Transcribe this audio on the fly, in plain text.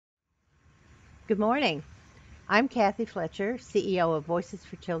Good morning. I'm Kathy Fletcher, CEO of Voices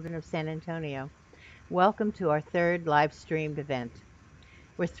for Children of San Antonio. Welcome to our third live streamed event.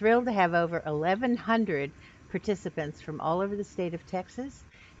 We're thrilled to have over 1,100 participants from all over the state of Texas,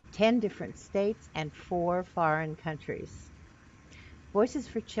 10 different states, and 4 foreign countries. Voices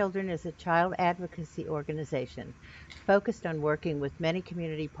for Children is a child advocacy organization focused on working with many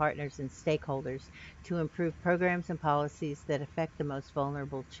community partners and stakeholders to improve programs and policies that affect the most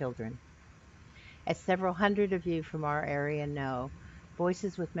vulnerable children. As several hundred of you from our area know,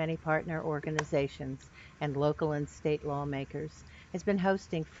 Voices with many partner organizations and local and state lawmakers has been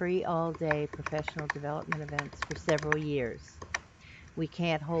hosting free all-day professional development events for several years. We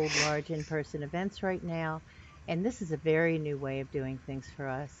can't hold large in-person events right now, and this is a very new way of doing things for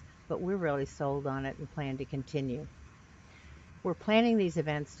us, but we're really sold on it and plan to continue. We're planning these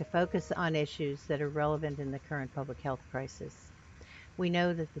events to focus on issues that are relevant in the current public health crisis. We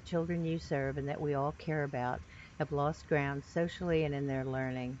know that the children you serve and that we all care about have lost ground socially and in their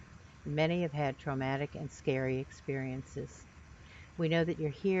learning. Many have had traumatic and scary experiences. We know that you're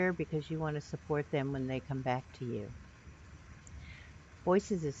here because you want to support them when they come back to you.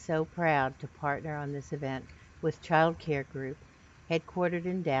 Voices is so proud to partner on this event with Child Care Group, headquartered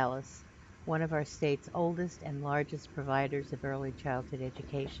in Dallas, one of our state's oldest and largest providers of early childhood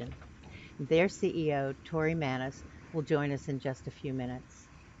education. Their CEO, Tori Manis, will join us in just a few minutes.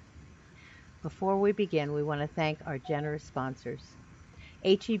 Before we begin, we want to thank our generous sponsors.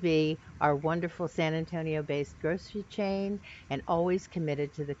 HEB, our wonderful San Antonio-based grocery chain and always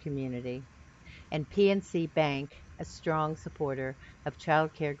committed to the community. And PNC Bank, a strong supporter of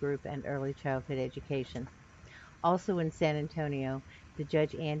Child Care Group and early childhood education. Also in San Antonio, the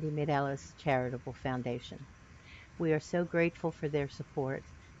Judge Andy Mireles Charitable Foundation. We are so grateful for their support.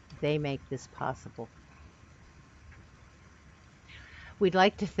 They make this possible. We'd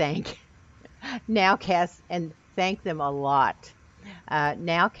like to thank Nowcast and thank them a lot.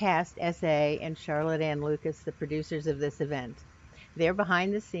 Nowcast SA and Charlotte Ann Lucas, the producers of this event. They're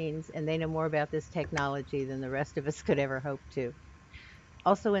behind the scenes and they know more about this technology than the rest of us could ever hope to.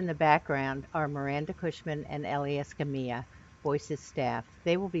 Also in the background are Miranda Cushman and Ellie Escamilla, Voices staff.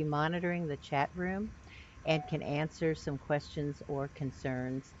 They will be monitoring the chat room and can answer some questions or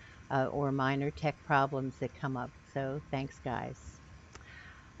concerns or minor tech problems that come up. So thanks, guys.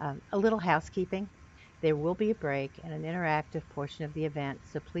 A little housekeeping. There will be a break and an interactive portion of the event,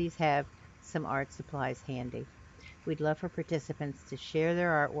 so please have some art supplies handy. We'd love for participants to share their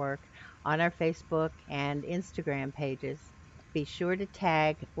artwork on our Facebook and Instagram pages. Be sure to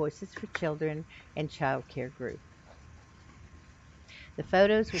tag Voices for Children and Child Care Group. The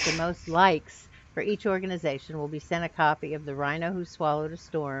photos with the most likes for each organization will be sent a copy of The Rhino Who Swallowed a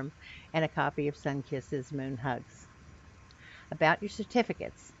Storm and a copy of Sunkiss's Moon Hugs. About your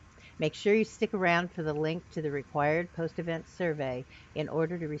certificates. Make sure you stick around for the link to the required post-event survey in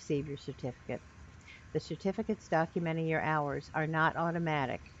order to receive your certificate. The certificates documenting your hours are not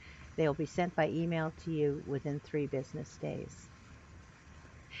automatic. They will be sent by email to you within 3 business days.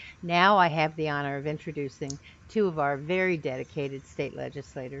 Now I have the honor of introducing 2 of our very dedicated state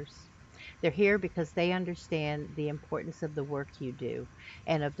legislators. They're here because they understand the importance of the work you do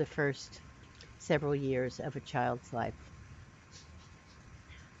and of the first several years of a child's life.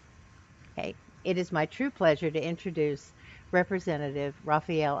 Okay, it is my true pleasure to introduce Representative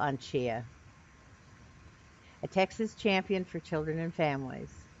Rafael Anchia, a Texas champion for children and families.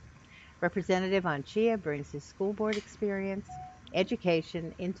 Representative Anchia brings his school board experience,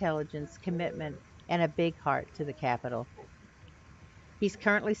 education, intelligence, commitment, and a big heart to the Capitol. He's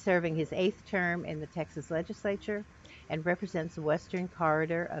currently serving his 8th term in the Texas legislature and represents the western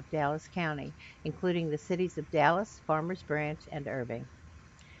corridor of Dallas County, including the cities of Dallas, Farmers Branch, and Irving.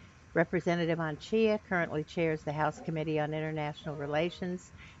 Representative Anchia currently chairs the House Committee on International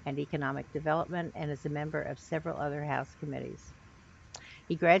Relations and Economic Development and is a member of several other House committees.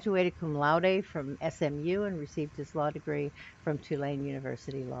 He graduated cum laude from SMU and received his law degree from Tulane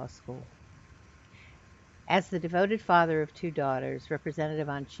University Law School. As the devoted father of 2 daughters, Representative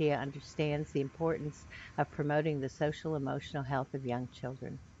Anchia understands the importance of promoting the social emotional health of young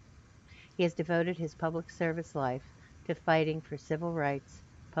children. He has devoted his public service life to fighting for civil rights,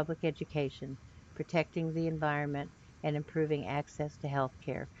 public education, protecting the environment, and improving access to health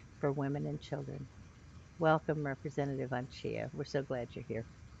care for women and children. Welcome, Representative Anchia. We're so glad you're here.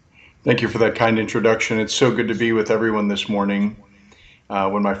 Thank you for that kind introduction. It's so good to be with everyone this morning.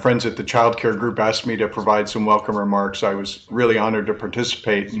 When my friends at the Child Care Group asked me to provide some welcome remarks, I was really honored to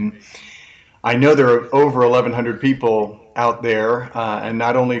participate. And I know there are over 1,100 people out there, and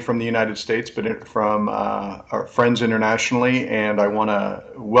not only from the United States, but from our friends internationally. And I want to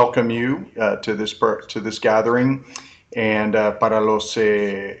welcome you to this gathering. And para los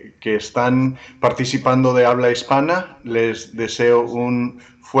que están participando de habla hispana, les deseo un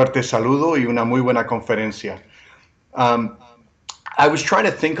fuerte saludo y una muy buena conferencia. I was trying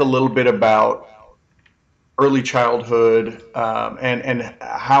to think a little bit about early childhood and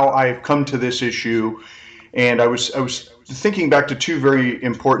how I've come to this issue, and I was thinking back to two very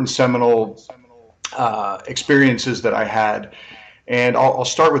important seminal experiences that I had. And I'll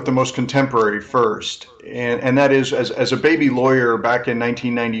start with the most contemporary first. And that is, as a baby lawyer back in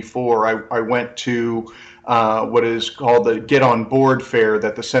 1994, I went to what is called the Get On Board Fair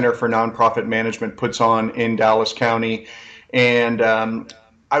that the Center for Nonprofit Management puts on in Dallas County. And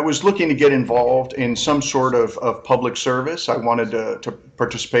I was looking to get involved in some sort of public service. I wanted to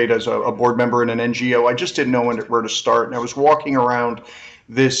participate as a board member in an NGO. I just didn't know where to start. And I was walking around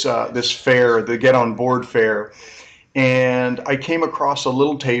this fair, the Get On Board Fair, and I came across a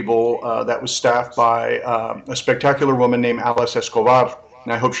little table that was staffed by a spectacular woman named Alice Escobar,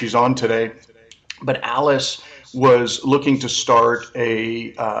 and I hope she's on today. But Alice was looking to start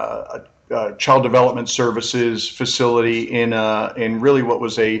a child development services facility in really what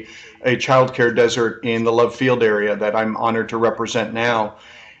was a child care desert in the Love Field area that I'm honored to represent now.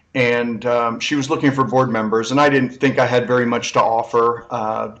 And she was looking for board members, and I didn't think I had very much to offer,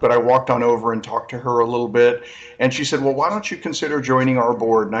 but I walked on over and talked to her a little bit, and she said, "Well, why don't you consider joining our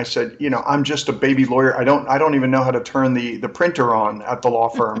board?" And I said, "You know, I'm just a baby lawyer. I don't even know how to turn the printer on at the law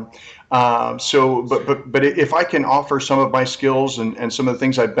firm. But if I can offer some of my skills and some of the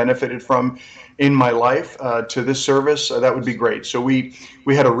things I've benefited from in my life to this service, that would be great." So we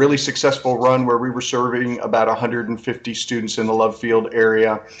had a really successful run where we were serving about 150 students in the Love Field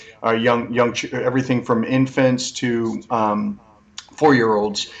area, everything from infants to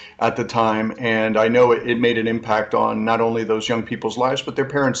 4-year-olds at the time. And I know it made an impact on not only those young people's lives, but their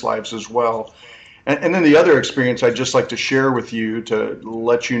parents' lives as well. And then the other experience I'd just like to share with you to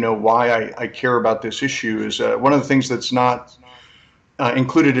let you know why I care about this issue is one of the things that's not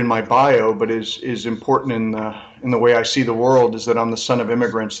included in my bio, but is important in the way I see the world, is that I'm the son of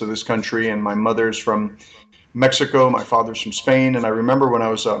immigrants to this country, and my mother's from Mexico, my father's from Spain. And I remember when I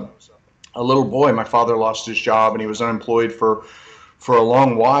was a little boy, my father lost his job and he was unemployed for a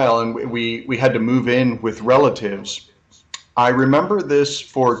long while, and we had to move in with relatives. I remember this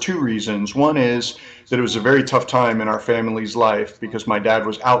for two reasons. One is that it was a very tough time in our family's life because my dad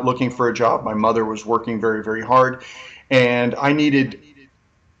was out looking for a job. My mother was working very, very hard, and I needed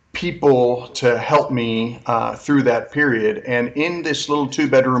people to help me through that period. And in this little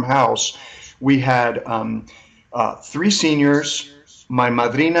 2-bedroom house, we had 3 seniors, my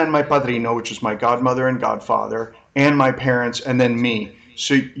madrina and my padrino, which is my godmother and godfather, and my parents, and then me.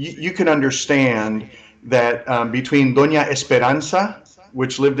 So you can understand that between Doña Esperanza,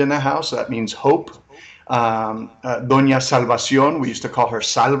 which lived in the house, that means hope, Doña Salvacion, we used to call her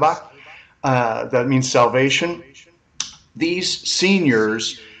Salva, that means salvation. These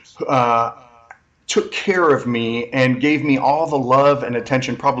seniors took care of me and gave me all the love and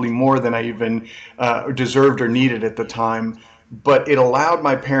attention, probably more than I even deserved or needed at the time. But it allowed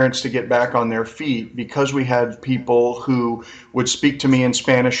my parents to get back on their feet because we had people who would speak to me in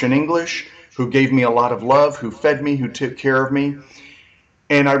Spanish and English, who gave me a lot of love, who fed me, who took care of me.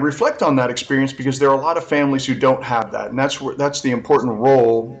 And I reflect on that experience because there are a lot of families who don't have that. And that's the important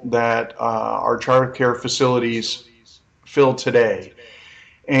role that our child care facilities fill today.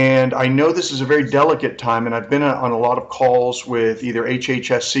 And I know this is a very delicate time, and I've been on a lot of calls with either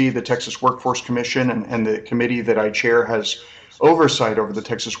HHSC, the Texas Workforce Commission, and the committee that I chair has oversight over the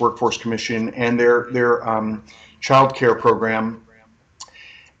Texas Workforce Commission and their child care program.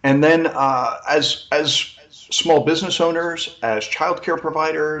 And then as small business owners, as child care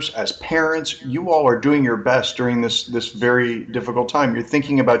providers, as parents, you all are doing your best during this very difficult time. You're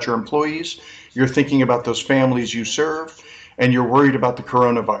thinking about your employees, you're thinking about those families you serve, and you're worried about the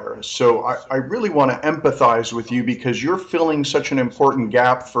coronavirus. So I really want to empathize with you because you're filling such an important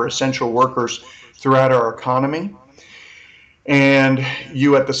gap for essential workers throughout our economy. And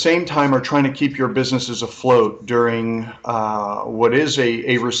you at the same time are trying to keep your businesses afloat during what is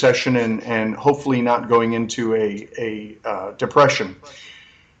a recession and hopefully not going into a depression.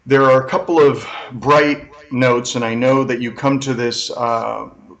 There are a couple of bright notes, and I know that you come to this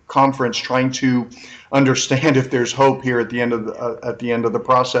conference trying to understand if there's hope here at the end of the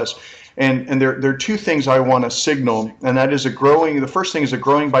process. And there are two things I want to signal, and that is the first thing is a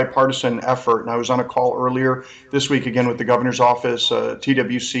growing bipartisan effort. And I was on a call earlier this week again with the governor's office,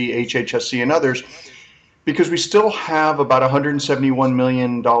 TWC, HHSC, and others, because we still have about $171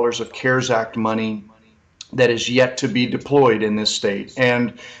 million of CARES Act money that is yet to be deployed in this state.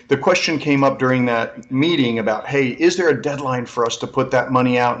 And the question came up during that meeting about, hey, is there a deadline for us to put that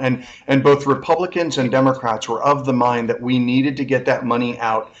money out? And both Republicans and Democrats were of the mind that we needed to get that money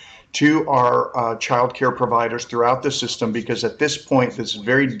out to our child care providers throughout the system, because at this point, this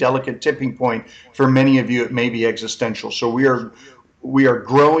very delicate tipping point for many of you, it may be existential. So we are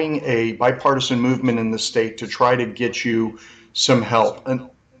growing a bipartisan movement in the state to try to get you some help. And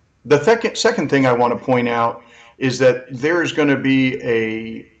the second thing I want to point out is that there is going to be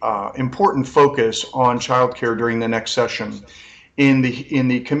a important focus on childcare during the next session. In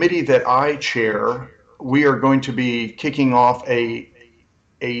the committee that I chair, we are going to be kicking off a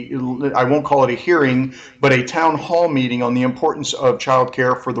I won't call it a hearing, but a town hall meeting on the importance of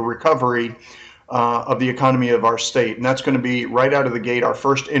childcare for the recovery of the economy of our state. And that's going to be right out of the gate our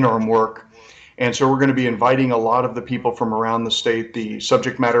first interim work. And so we're going to be inviting a lot of the people from around the state, the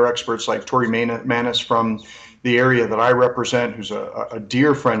subject matter experts like Tori Manis from the area that I represent, who's a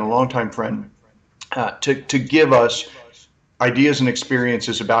dear friend, a longtime friend, to give us ideas and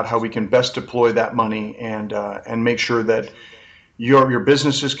experiences about how we can best deploy that money and make sure that your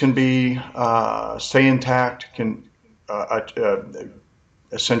businesses can be stay intact, can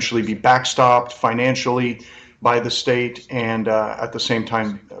essentially be backstopped financially by the state, and at the same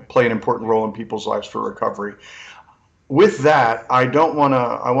time play an important role in people's lives for recovery. With that, I don't want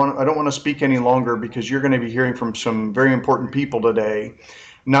to speak any longer, because you're going to be hearing from some very important people today.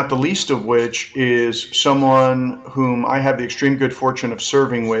 Not the least of which is someone whom I have the extreme good fortune of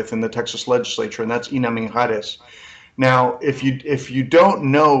serving with in the Texas legislature, and that's Ina Minjarez. Now, if you don't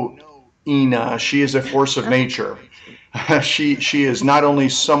know Ina, she is a force of nature. She is not only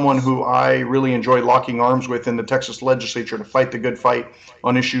someone who I really enjoy locking arms with in the Texas legislature to fight the good fight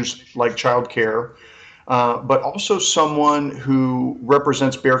on issues like child care, but also someone who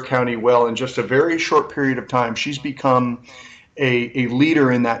represents Bexar County well. In just a very short period of time, she's become a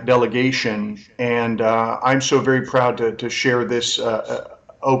leader in that delegation, and I'm so very proud to share these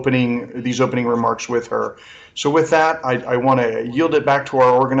opening remarks with her. So with that, I want to yield it back to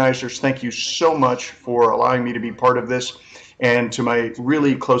our organizers. Thank you so much for allowing me to be part of this. And to my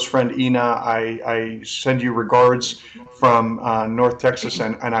really close friend Ina, I send you regards from North Texas,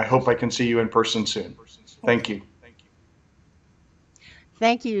 and I hope I can see you in person soon. Thank you.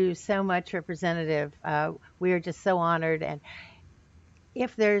 Thank you so much, Representative. We are just so honored. And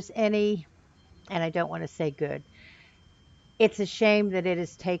if there's any, and I don't want to say good, it's a shame that it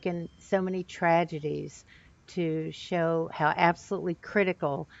has taken so many tragedies to show how absolutely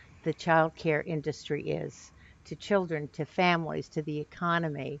critical the child care industry is to children, to families, to the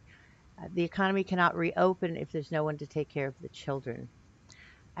economy. The economy cannot reopen if there's no one to take care of the children.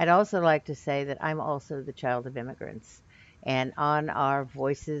 I'd also like to say that I'm also the child of immigrants. And on our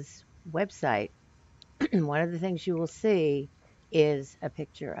Voices website, one of the things you will see is a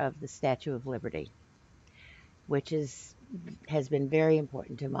picture of the Statue of Liberty, which has been very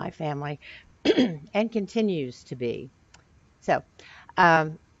important to my family and continues to be. So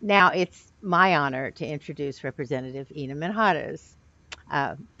now it's my honor to introduce Representative Ina Minjarez.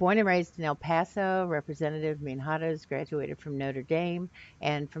 Born and raised in El Paso, Representative Minjarez graduated from Notre Dame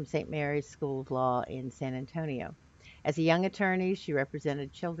and from St. Mary's School of Law in San Antonio. As a young attorney, she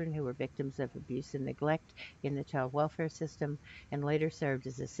represented children who were victims of abuse and neglect in the child welfare system, and later served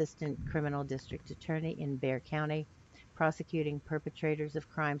as assistant criminal district attorney in Bexar County, prosecuting perpetrators of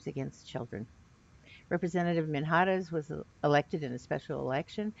crimes against children. Representative Minjarez was elected in a special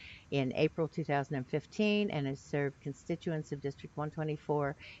election in April 2015 and has served constituents of District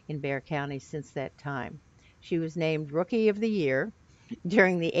 124 in Bexar County since that time. She was named Rookie of the Year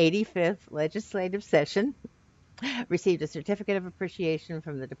during the 85th legislative session, received a certificate of appreciation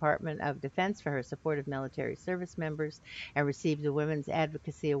from the Department of Defense for her support of military service members, and received the Women's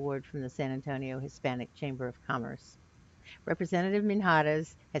Advocacy Award from the San Antonio Hispanic Chamber of Commerce. Representative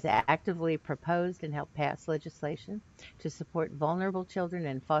Minjarez has actively proposed and helped pass legislation to support vulnerable children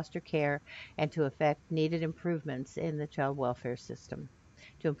in foster care and to effect needed improvements in the child welfare system,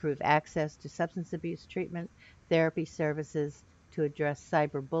 to improve access to substance abuse treatment, therapy services, to address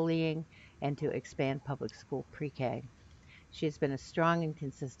cyberbullying, and to expand public school pre-K. She has been a strong and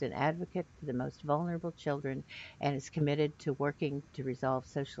consistent advocate for the most vulnerable children and is committed to working to resolve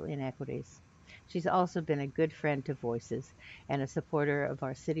social inequities. She's also been a good friend to Voices and a supporter of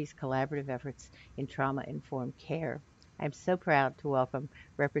our city's collaborative efforts in trauma informed care. I'm so proud to welcome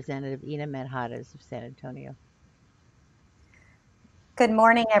Representative Ina Minjarez of San Antonio. Good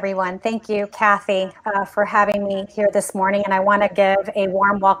morning, everyone. Thank you, Kathy, for having me here this morning. And I want to give a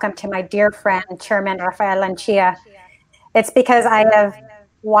warm welcome to my dear friend, Chairman Rafael Anchia. It's because I have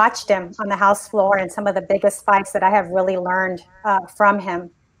watched him on the House floor in some of the biggest fights that I have really learned from him.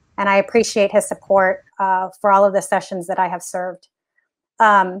 And I appreciate his support for all of the sessions that I have served.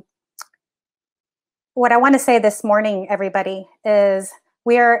 What I want to say this morning, everybody, is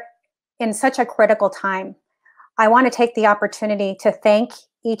we are in such a critical time. I want to take the opportunity to thank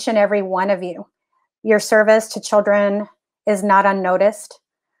each and every one of you. Your service to children is not unnoticed.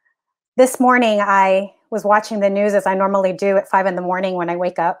 This morning, I was watching the news as I normally do at 5 a.m. when I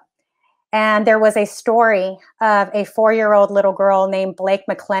wake up. And there was a story of a 4-year-old little girl named Blake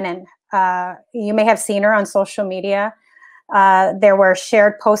McLennan. You may have seen her on social media. There were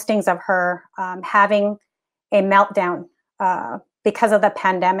shared postings of her having a meltdown because of the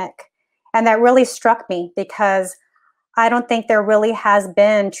pandemic. And that really struck me because I don't think there really has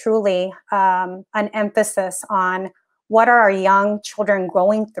been truly an emphasis on what are our young children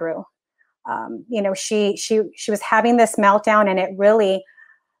going through. She was having this meltdown, and it really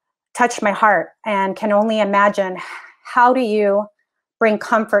touched my heart, and can only imagine, how do you bring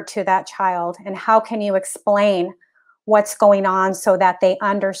comfort to that child, and how can you explain what's going on so that they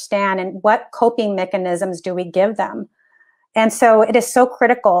understand, and what coping mechanisms do we give them? And so it is so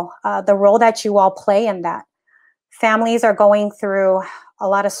critical, the role that you all play in that. Families are going through a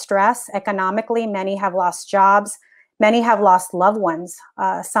lot of stress economically. Many have lost jobs. Many have lost loved ones.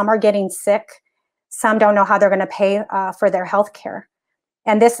 Some are getting sick. Some don't know how they're going to pay for their health care.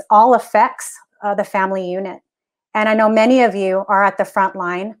 And this all affects the family unit. And I know many of you are at the front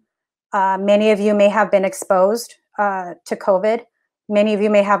line. Many of you may have been exposed to COVID. Many of you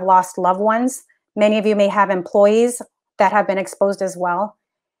may have lost loved ones. Many of you may have employees that have been exposed as well.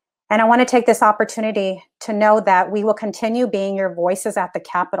 And I want to take this opportunity to know that we will continue being your voices at the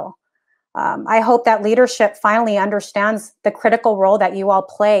Capitol. I hope that leadership finally understands the critical role that you all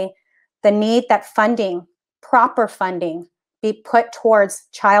play, the need that funding, proper funding, be put towards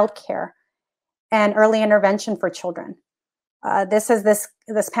childcare and early intervention for children.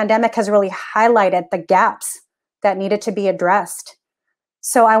 This pandemic has really highlighted the gaps that needed to be addressed.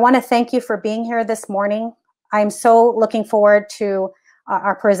 So I want to thank you for being here this morning. I'm so looking forward to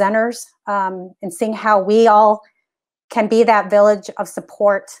our presenters and seeing how we all can be that village of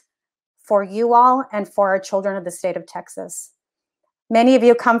support for you all and for our children of the state of Texas. Many of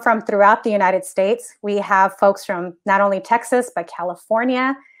you come from throughout the United States. We have folks from not only Texas, but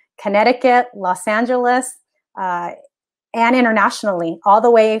California, Connecticut, Los Angeles, and internationally, all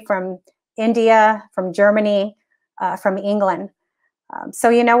the way from India, from Germany, from England. So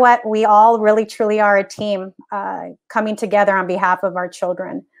you know what? We all really, truly are a team coming together on behalf of our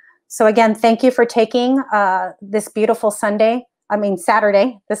children. So again, thank you for taking this beautiful Saturday,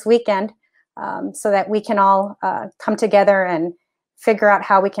 this weekend, so that we can all come together and figure out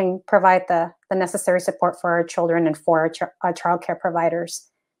how we can provide the necessary support for our children and for our child care providers.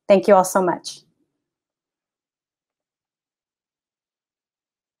 Thank you all so much.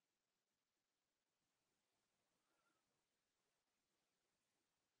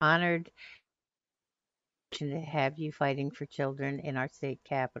 Honored to have you fighting for children in our state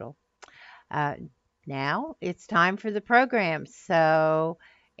capitol. Now it's time for the program, so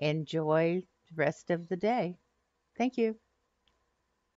enjoy the rest of the day. Thank you.